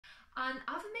and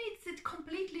I've made it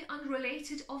completely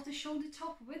unrelated of the shoulder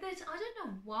top with it. I don't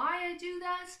know why I do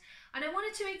that. And I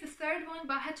wanted to make the third one,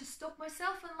 but I had to stop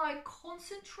myself and like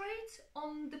concentrate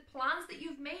on the plans that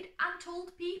you've made and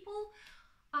told people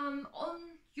on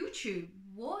YouTube.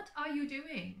 What are you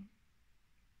doing?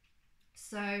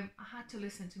 So I had to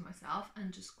listen to myself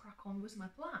and just crack on with my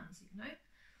plans, you know.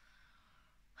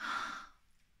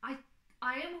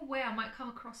 I am aware I might come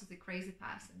across as a crazy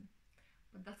person,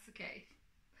 but that's okay.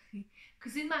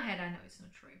 Because in my head I know it's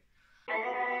not true.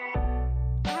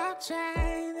 I'll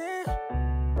change it.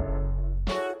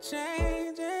 I'll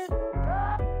change it.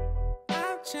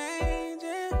 I'll change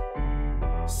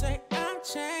it. Say I'll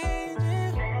change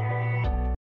it.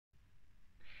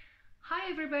 Hi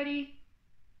everybody,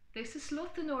 this is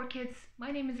Lotte and Orchids.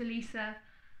 My name is Elisa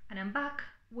and I'm back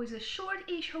with a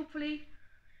short-ish, hopefully,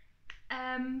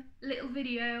 little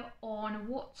video on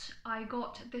what I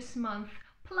got this month,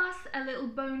 plus a little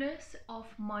bonus of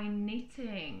my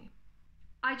knitting.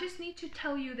 I just need to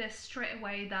tell you this straight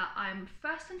away that I'm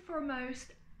first and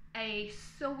foremost a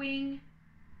sewing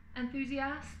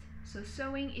enthusiast. So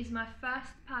sewing is my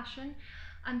first passion,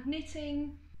 and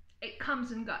knitting, it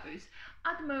comes and goes.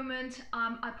 At the moment,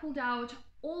 I pulled out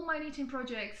all my knitting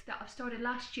projects that I've started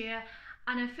last year,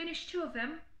 and I finished 2 of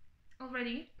them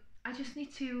already. I just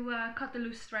need to cut the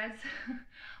loose threads,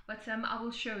 but I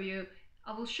will show you.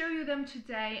 I will show you them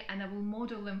today, and I will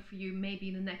model them for you maybe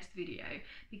in the next video,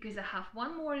 because I have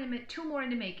 2 more in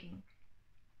the making.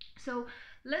 So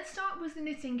let's start with the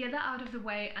knitting, get that out of the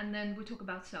way, and then we'll talk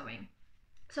about sewing.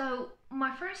 So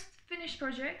my first finished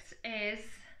project is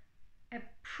a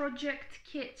project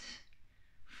kit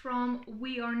from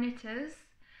We Are Knitters,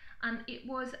 and it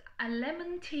was a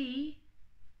lemon tea,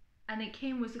 and it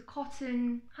came with a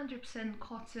cotton, 100%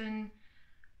 cotton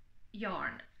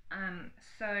yarn.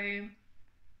 So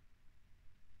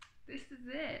this is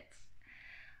it.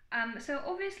 So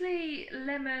obviously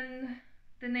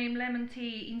the name lemon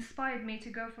tea inspired me to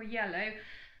go for yellow.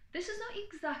 This is not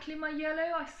exactly my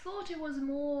yellow. I thought it was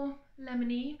more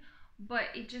lemony, but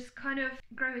it just kind of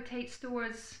gravitates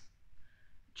towards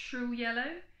true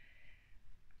yellow.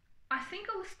 I think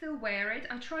I'll still wear it.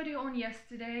 I tried it on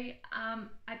yesterday.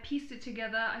 I pieced it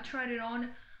together, I tried it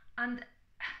on, and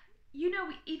you know,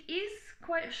 it is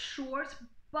quite short,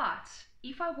 but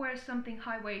if I wear something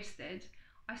high-waisted,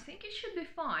 I think it should be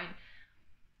fine.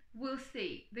 We'll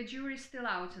see. The jury's still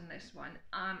out on this one.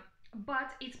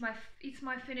 But it's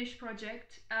my finished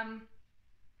project.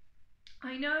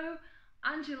 I know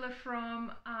Angela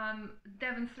from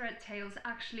Devon Thread Tales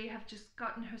actually have just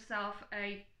gotten herself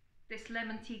this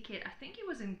lemon tea kit. I think it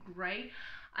was in grey,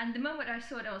 and the moment I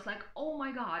saw it I was like, oh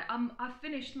my god, I've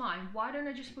finished mine. Why don't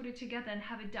I just put it together and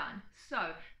have it done?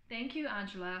 So thank you,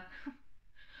 Angela,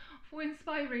 for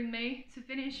inspiring me to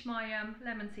finish my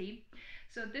lemon tea.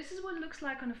 So this is what it looks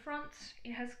like on the front.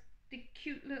 It has the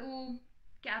cute little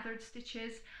gathered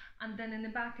stitches, and then in the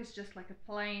back is just like a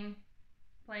plain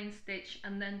stitch,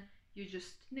 and then you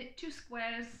just knit 2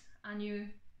 squares and you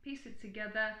piece it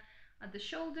together at the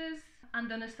shoulders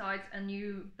and on the sides, and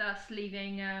you thus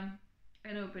leaving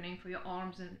an opening for your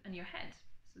arms and your head.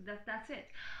 So that's it.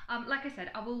 Like I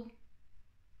said, I will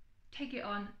take it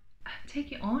on.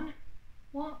 Take it on?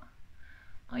 What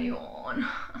are you on?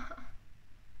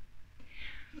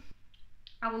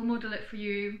 I will model it for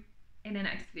you in the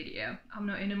next video. I'm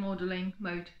not in a modeling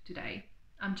mode today.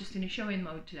 I'm just in a showing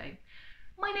mode today.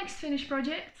 My next finished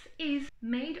project is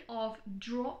made of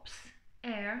Drops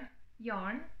Air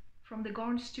yarn from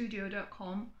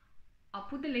thegarnstudio.com. I'll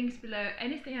put the links below.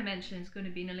 Anything I mention is going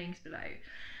to be in the links below.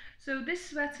 So this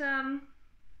sweater,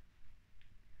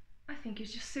 I think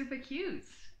it's just super cute.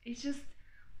 It's just,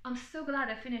 I'm so glad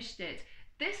I finished it.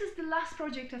 This is the last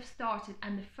project I've started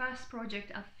and the first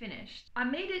project I've finished. I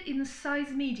made it in a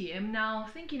size medium. Now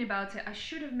thinking about it, I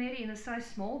should have made it in a size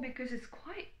small because it's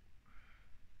quite,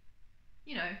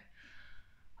 you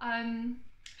know,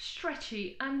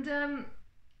 stretchy, and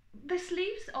the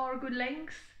sleeves are a good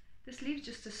length. The sleeve's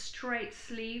just a straight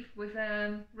sleeve with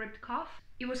a ribbed cuff.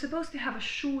 It was supposed to have a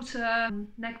shorter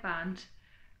neckband,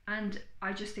 and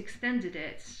I just extended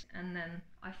it and then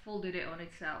I folded it on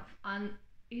itself, and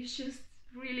it's just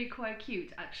really quite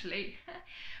cute actually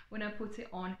when I put it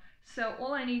on. So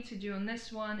all I need to do on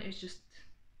this one is just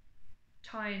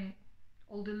tie in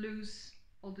all the loose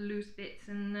bits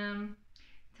and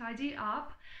tidy it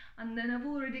up, and then I've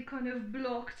already kind of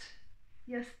blocked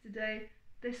yesterday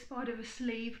this part of a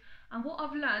sleeve. And what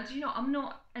I've learned, you know, I'm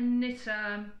not a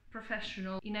knitter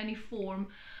professional in any form,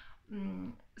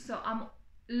 so I'm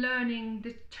learning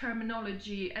the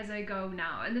terminology as I go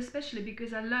now, and especially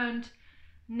because I learned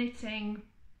knitting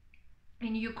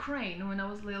in Ukraine when I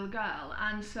was a little girl,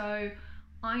 and so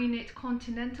I knit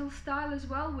continental style as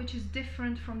well, which is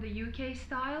different from the UK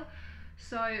style.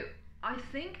 So I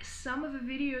think some of the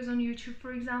videos on YouTube,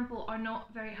 for example, are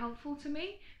not very helpful to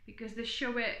me because they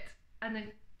show it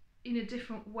in a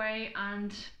different way,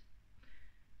 and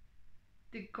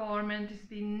the garment is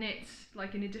being knit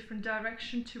like in a different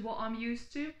direction to what I'm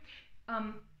used to.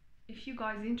 If you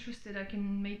guys are interested, I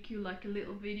can make you like a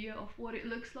little video of what it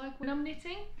looks like when I'm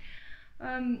knitting.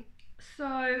 So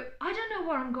I don't know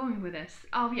where I'm going with this.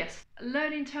 Oh yes,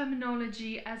 learning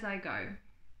terminology as I go.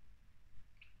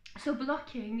 So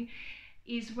blocking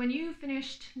is when you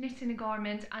finished knitting a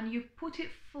garment and you put it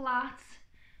flat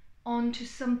onto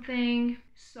something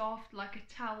soft like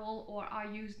a towel, or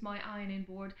I used my ironing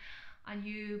board, and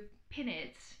you pin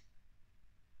it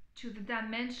to the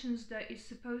dimensions that it's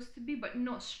supposed to be, but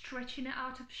not stretching it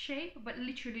out of shape, but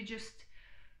literally just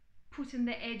putting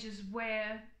the edges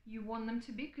where you want them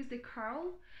to be because they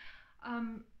curl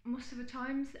most of the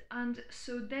times. And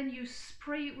so then you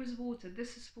spray it with water.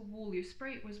 This is for wool. You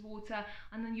spray it with water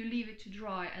and then you leave it to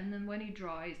dry, and then when it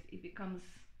dries it becomes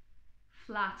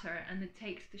flatter and it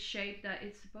takes the shape that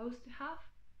it's supposed to have.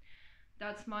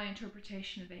 That's my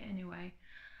interpretation of it anyway.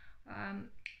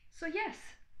 So yes,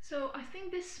 so I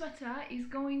think this sweater is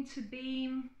going to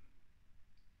be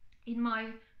in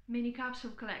my mini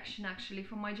capsule collection actually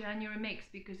for my January mix,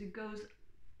 because it goes,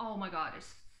 oh my god,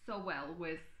 it's so well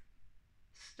with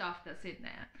stuff that's in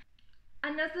there.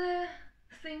 Another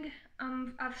thing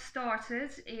I've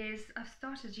started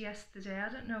yesterday, I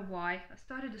don't know why, I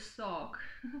started a sock.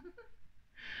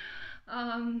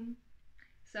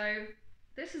 So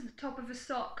this is the top of a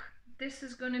sock, this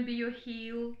is going to be your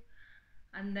heel,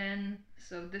 and then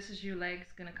so this is your legs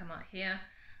gonna come out here.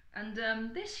 And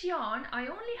this yarn, I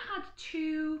only had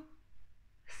 2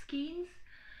 skeins,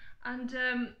 and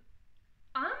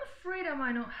I'm afraid I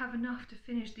might not have enough to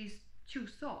finish these 2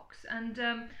 socks. And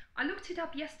I looked it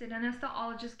up yesterday and I thought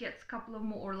I'll just get a couple of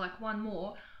more, or like 1 more,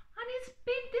 and it's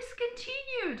been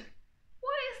discontinued.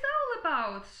 What is that all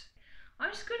about?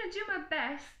 I'm just gonna do my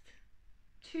best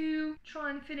to try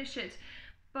and finish it.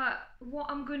 But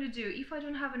what I'm going to do, if I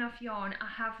don't have enough yarn, I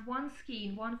have 1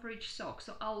 skein, 1 for each sock,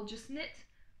 so I'll just knit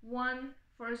 1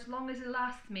 for as long as it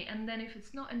lasts me, and then if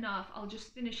it's not enough, I'll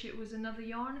just finish it with another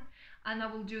yarn, and I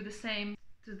will do the same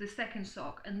to the second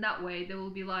sock, and that way they will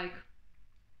be like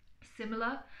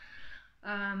similar.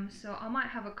 So I might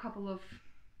have a couple of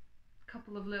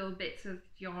little bits of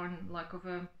yarn, like of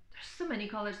there's so many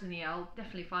colors in here, I'll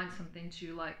definitely find something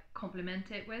to like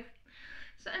complement it with.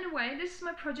 So anyway, this is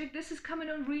my project. This is coming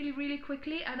on really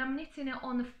quickly, and I'm knitting it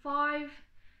on 5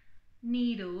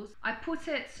 needles. I put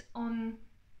it on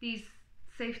these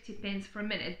safety pins for a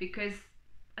minute because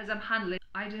as I'm handling,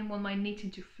 I didn't want my knitting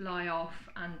to fly off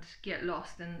and get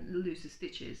lost and lose the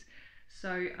stitches.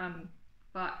 So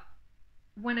but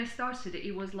when I started it,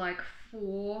 it was like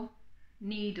 4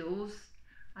 needles,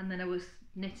 and then I was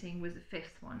knitting with the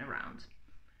 5th one around.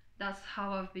 That's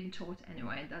how I've been taught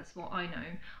anyway, that's what I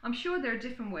know. I'm sure there are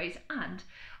different ways, and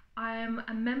I'm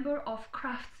a member of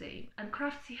Craftsy, and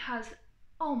Craftsy has,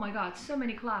 oh my god, so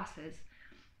many classes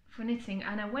for knitting,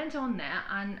 and I went on there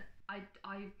and I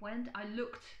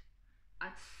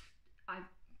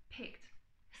picked.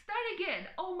 Start again,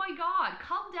 oh my god,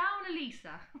 calm down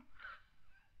Elisa.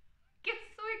 Get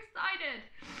so excited.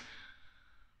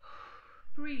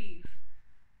 Breathe.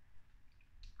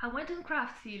 I went on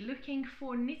Craftsy looking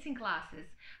for knitting classes,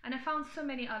 and I found so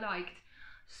many I liked.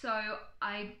 So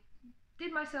I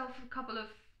did myself a couple of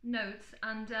notes,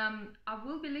 and I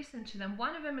will be listening to them.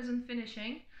 One of them is on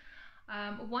finishing.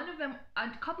 One of them, a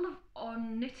couple of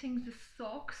on knitting the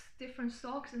socks, different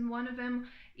socks, and one of them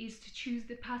is to choose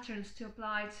the patterns to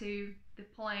apply to the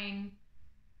plain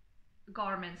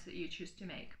garments that you choose to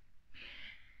make.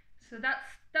 So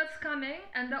that's coming,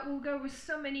 and that will go with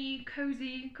so many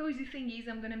cozy thingies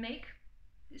I'm gonna make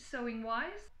sewing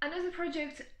wise. Another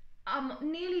project I'm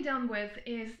nearly done with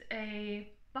is a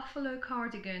buffalo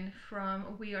cardigan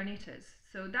from We Are Knitters.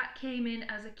 So that came in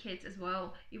as a kit as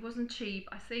well. It wasn't cheap.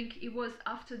 I think it was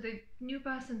after the new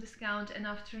person discount and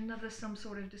after another some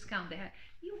sort of discount they had.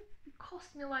 It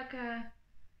cost me like £80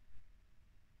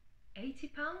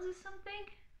 or something.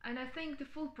 And I think the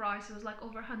full price was like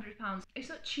over £100. It's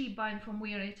not cheap buying from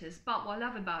We Are Knitters, but what I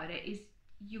love about it is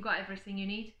you got everything you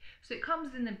need. So it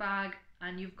comes in a bag,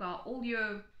 and you've got all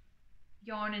your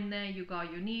yarn in there, you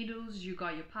got your needles, you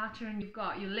got your pattern, you've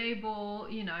got your label,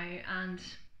 you know, and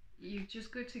you're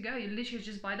just good to go. You literally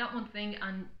just buy that one thing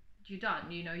and you're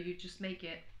done, you know, you just make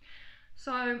it.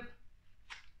 So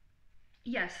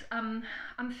yes, I'm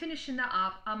finishing that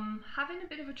up. I'm having a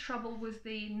bit of a trouble with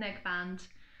the neckband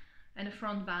and a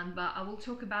front band, but I will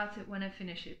talk about it when I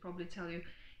finish it, probably tell you.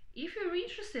 If you're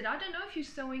interested, I don't know if you're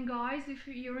sewing, guys, if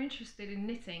you're interested in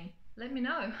knitting, let me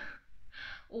know.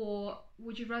 Or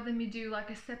would you rather me do like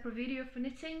a separate video for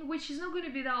knitting, which is not going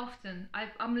to be that often.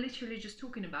 I'm literally just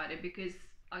talking about it because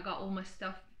I got all my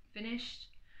stuff finished,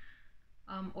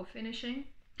 or finishing.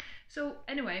 So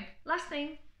anyway, last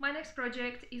thing, my next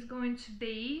project is going to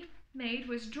be made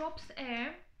with Drops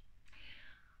Air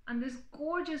and this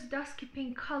gorgeous dusky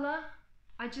pink color.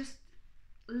 I just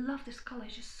love this color,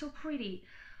 it's just so pretty.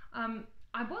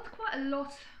 I bought quite a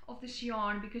lot of this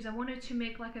yarn because I wanted to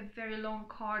make like a very long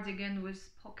cardigan with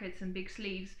pockets and big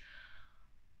sleeves.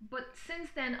 But since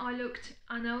then I looked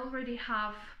and I already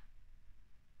have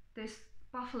this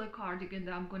buffalo cardigan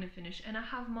that I'm going to finish, and I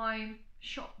have my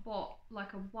shop bought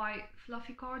like a white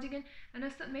fluffy cardigan, and I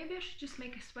thought maybe I should just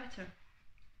make a sweater.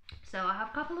 So I have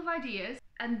a couple of ideas,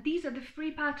 and these are the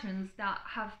 3 patterns that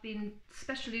have been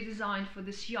specially designed for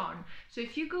this yarn. So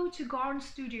if you go to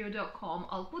garnstudio.com,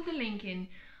 I'll put the link in,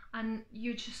 and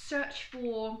you just search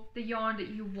for the yarn that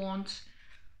you want.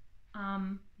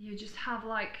 You just have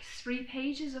like 3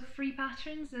 pages of 3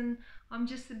 patterns, and I'm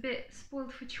just a bit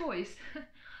spoiled for choice.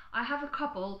 I have a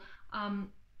couple.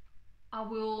 I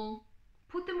will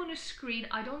put them on a screen.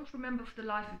 I don't remember for the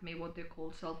life of me what they're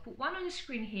called, so I'll put one on the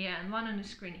screen here and one on the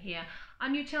screen here,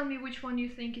 and you tell me which one you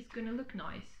think is gonna look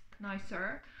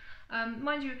nicer.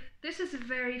 Mind you, this is a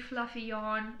very fluffy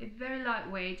yarn. It's very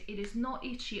lightweight. It is not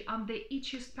itchy. I'm the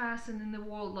itchiest person in the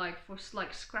world, like for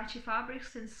like scratchy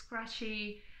fabrics and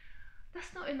scratchy.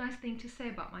 That's not a nice thing to say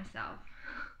about myself.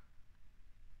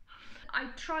 I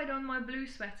tried on my blue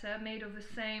sweater made of the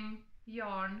same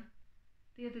yarn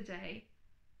the other day,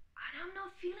 and I'm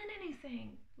not feeling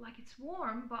anything. Like, it's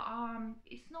warm, but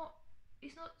it's not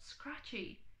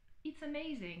scratchy. It's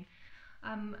amazing.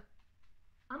 I'm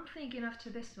thinking after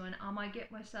this one I might get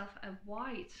myself a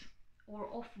white or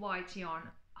off-white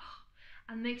yarn,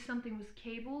 and make something with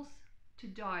cables to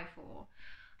die for.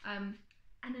 And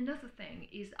another thing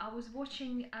is, I was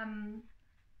watching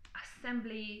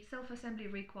self-assembly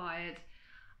required,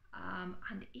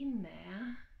 and in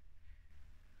there,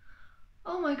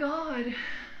 oh my god,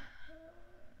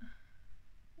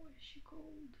 what is she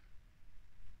called?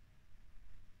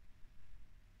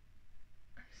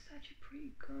 Such a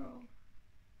pretty girl.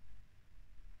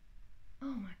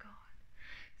 Oh my god.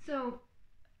 So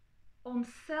on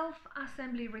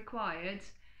self-assembly required,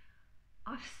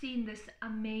 I've seen this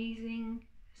amazing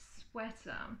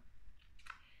sweater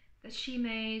that she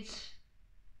made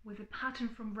with a pattern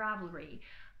from Ravelry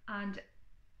and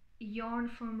yarn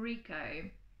from Rico.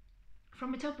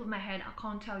 From the top of my head, I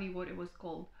can't tell you what it was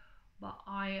called, but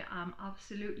I am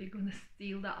absolutely gonna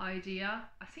steal that idea.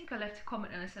 I think I left a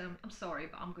comment and I said, I'm sorry,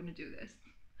 but I'm gonna do this.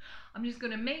 I'm just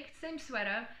gonna make the same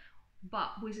sweater,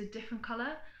 but with a different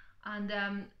color. And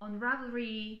on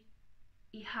Ravelry,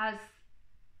 it has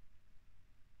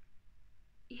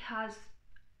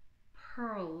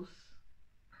pearls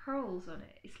on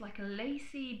it. It's like a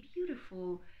lacy,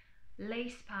 beautiful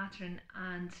lace pattern,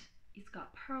 and it's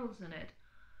got pearls in it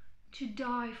to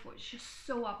die for. It's just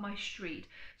so up my street.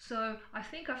 So I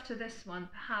think after this one,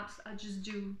 perhaps I just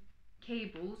do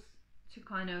cables to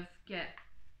kind of get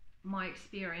my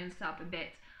experience up a bit,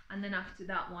 and then after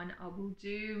that one I will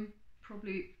do,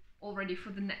 probably already for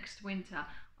the next winter,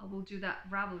 I will do that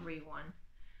Ravelry one.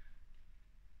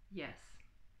 Yes,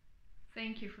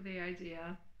 thank you for the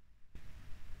idea.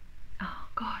 Oh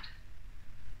god,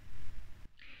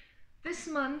 this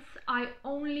month I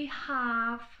only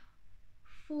have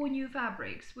 4 new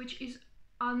fabrics, which is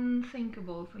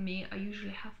unthinkable for me. I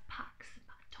usually have packs,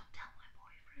 but don't tell my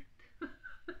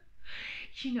boyfriend.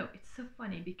 You know, it's so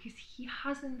funny because he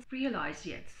hasn't realized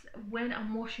yet when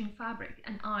I'm washing fabric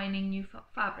and ironing new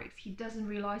fabrics. He doesn't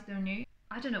realize they're new.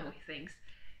 I don't know what he thinks.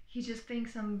 He just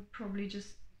thinks I'm probably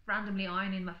just randomly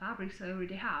ironing my fabrics I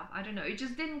already have. I don't know. It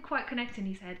just didn't quite connect in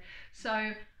his head.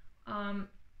 So,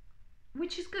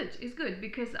 which is good. It's good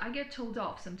because I get told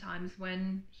off sometimes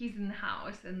when he's in the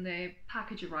house and the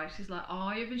package arrives. He's like,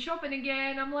 "Oh, you've been shopping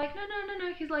again." I'm like, "No, no, no,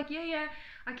 no." He's like, "Yeah,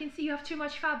 I can see you have too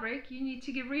much fabric. You need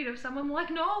to get rid of some." I'm like,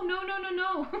 "No, no, no, no,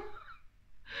 no."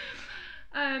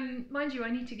 Mind you, I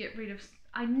need to get rid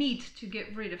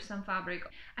of some fabric.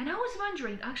 And I was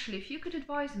wondering, actually, if you could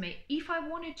advise me, if I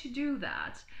wanted to do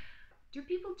that, do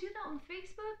people do that on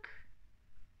Facebook?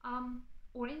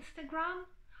 Or Instagram?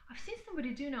 I've seen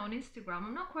somebody do that on Instagram.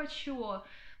 I'm not quite sure,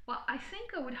 but I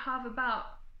think I would have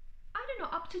about, I don't know,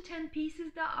 up to 10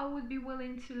 pieces that I would be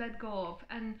willing to let go of,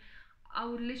 and I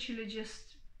would literally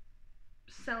just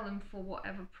sell them for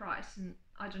whatever price, and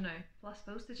I don't know, plus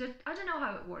postage. I don't know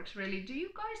how it works really. Do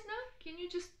you guys know? Can you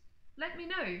just let me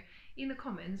know in the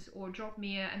comments or drop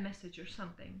me a message or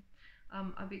something.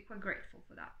 I'll be quite grateful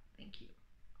for that. Thank you.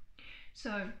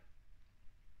 So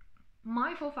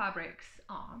my 4 fabrics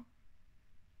are,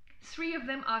 3 of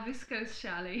them are viscose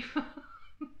challis.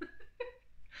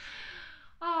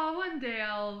 Oh, one day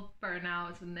I'll burn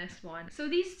out on this one. So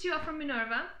these 2 are from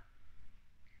Minerva.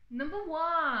 Number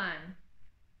 1.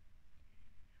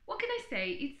 What can I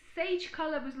say? It's sage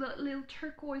color with little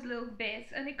turquoise little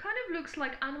bits, and it kind of looks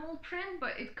like animal print,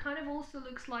 but it kind of also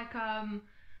looks like an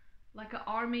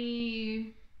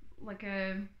army, like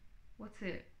a, what's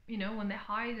it? You know, when they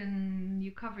hide and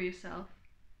you cover yourself.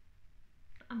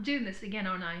 I'm doing this again,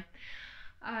 aren't I?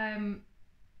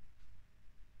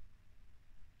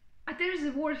 There's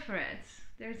a word for it.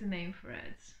 There's a name for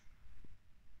it.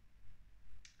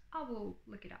 I will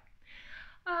look it up.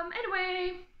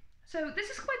 Anyway, so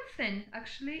this is quite thin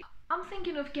actually. I'm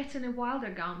thinking of getting a wilder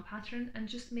gown pattern and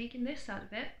just making this out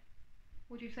of it.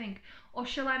 What do you think? Or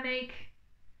shall I make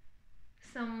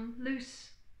some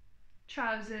loose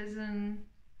trousers and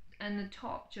a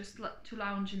top just to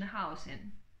lounge in the house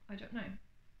in? I don't know.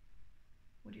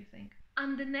 What do you think?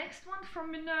 And the next one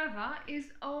from Minerva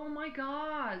is, oh my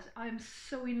god, I'm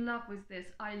so in love with this.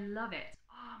 I love it.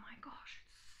 Oh my gosh,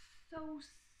 it's so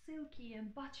silky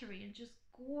and buttery and just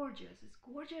gorgeous. It's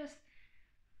gorgeous.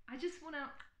 I just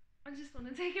wanna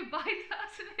take a bite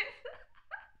out of it.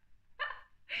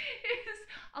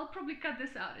 I'll probably cut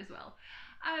this out as well.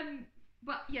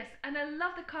 But yes, and I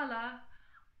love the color.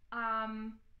 I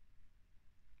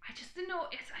just don't know.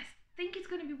 I think it's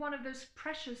going to be one of those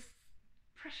precious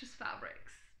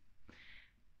fabrics.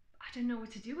 I don't know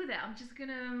what to do with it. I'm just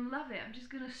gonna love it. I'm just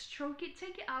gonna stroke it,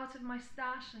 take it out of my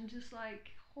stash and just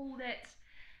like hold it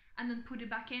and then put it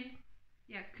back in.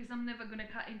 Yeah, because I'm never gonna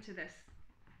cut into this.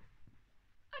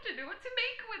 I don't know what to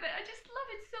make with it. I just love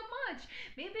it so much.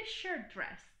 Maybe a shirt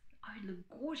dress. I would look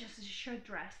gorgeous as a shirt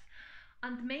dress.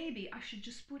 And maybe I should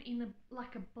just put in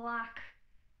like a black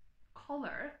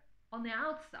collar on the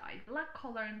outside. Black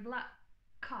collar and black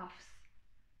cuffs.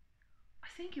 I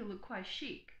think you'll look quite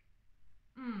chic.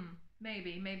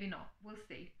 Maybe, maybe not. We'll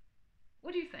see.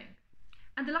 What do you think?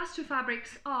 And the last 2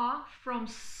 fabrics are from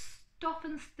Stuff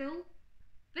and Still.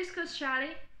 Viscose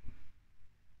challis.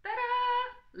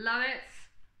 Ta-da! Love it.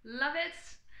 Love it.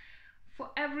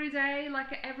 For everyday,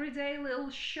 like an everyday little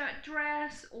shirt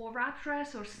dress or wrap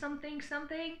dress or something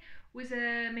with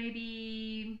a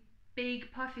maybe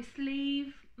big puffy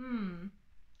sleeve.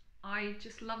 I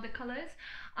just love the colors,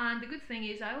 and the good thing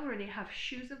is I already have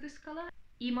shoes of this color.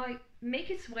 It might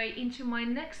make its way into my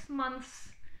next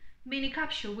month's mini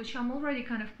capsule, which I'm already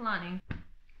kind of planning.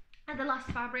 And the last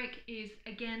fabric is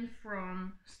again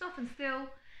from Stuff and Still,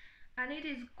 and it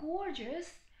is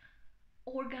gorgeous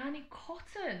organic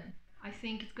cotton. I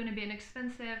think it's going to be an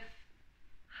expensive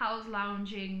house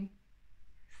lounging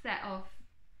set of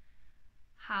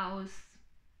house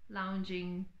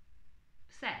lounging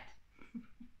set.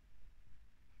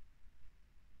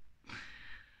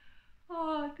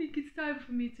 Oh, I think it's time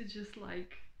for me to just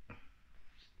like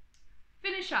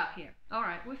finish up here. All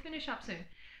right, we'll finish up soon.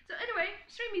 So anyway,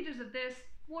 3 meters of this.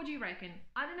 What do you reckon?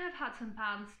 I don't have hats and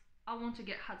pants. I want to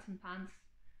get hats and pants.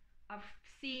 I've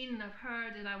seen and I've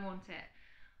heard and I want it.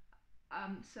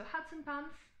 So hats and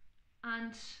pants,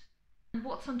 and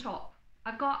what's on top?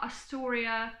 I've got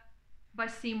Astoria by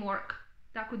Seamwork.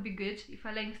 That could be good if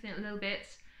I lengthen it a little bit.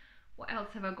 What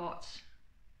else have I got?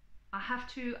 I have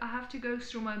to go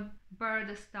through my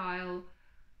Burda Style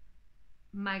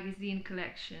magazine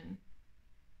collection.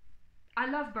 I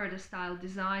love Burda Style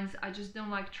designs. I just don't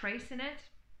like tracing it,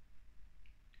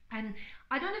 and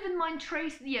I don't even mind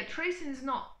tracing. Yeah, tracing is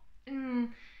not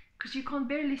because you can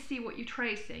barely see what you're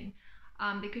tracing.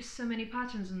 Because so many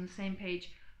patterns on the same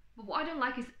page. But what I don't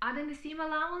like is adding the seam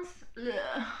allowance.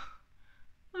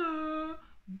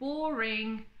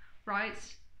 Boring,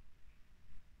 right?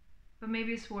 But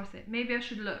maybe it's worth it. Maybe I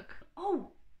should look.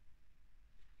 Oh,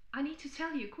 I need to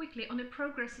tell you quickly on the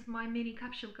progress of my mini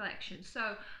capsule collection.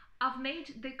 So I've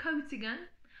made the coatigan.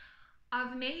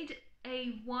 I've made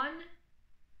a 1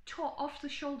 top off the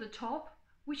shoulder top,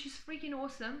 which is freaking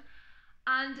awesome.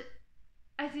 And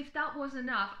as if that was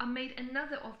enough, I made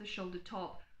another off the shoulder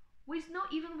top with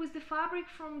not even with the fabric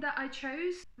from that I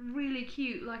chose. Really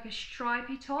cute, like a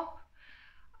stripy top.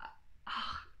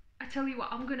 I tell you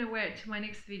what, I'm gonna wear it to my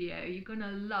next video. You're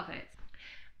gonna love it.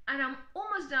 And I'm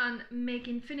almost done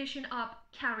finishing up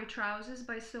carry trousers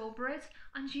by Silverit.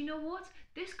 And you know what?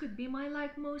 This could be my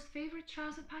like most favorite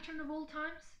trouser pattern of all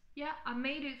times. Yeah, I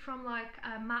made it from like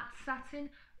a matte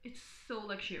satin. it's so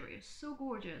luxurious, so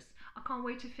gorgeous. I can't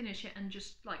wait to finish it and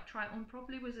just like try it on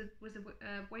properly with a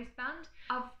waistband.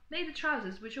 I've made the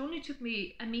trousers, which only took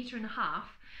me 1.5 meters,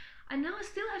 and now I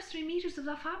still have 3 meters of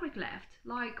that fabric left.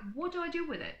 Like, what do I do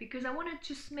with it? Because I want to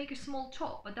just make a small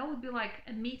top, but that would be like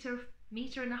 1 meter, 1.5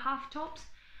 meters tops.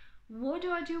 What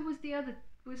do I do with the other,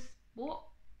 with what?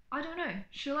 I don't know.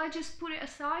 Shall I just put it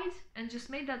aside and just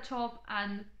make that top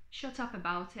and shut up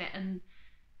about it and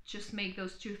just make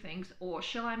those 2 things? Or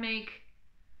shall I make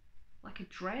like a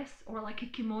dress or like a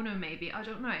kimono maybe? I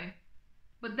don't know.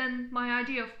 But then my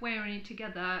idea of wearing it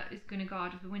together is gonna go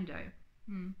out of the window.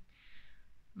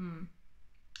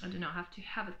 I don't know, I have to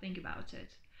have a think about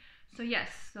it. So yes,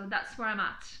 so that's where I'm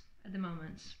at the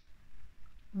moment.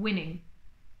 Winning.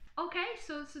 Okay,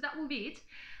 so that will be it.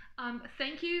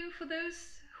 Thank you for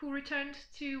those who returned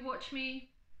to watch me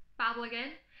babble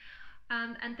again.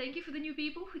 And thank you for the new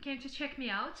people who came to check me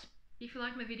out. If you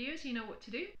like my videos, you know what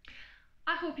to do.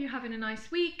 I hope you're having a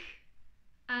nice week,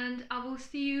 and I will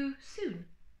see you soon.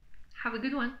 Have a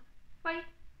good one. Bye.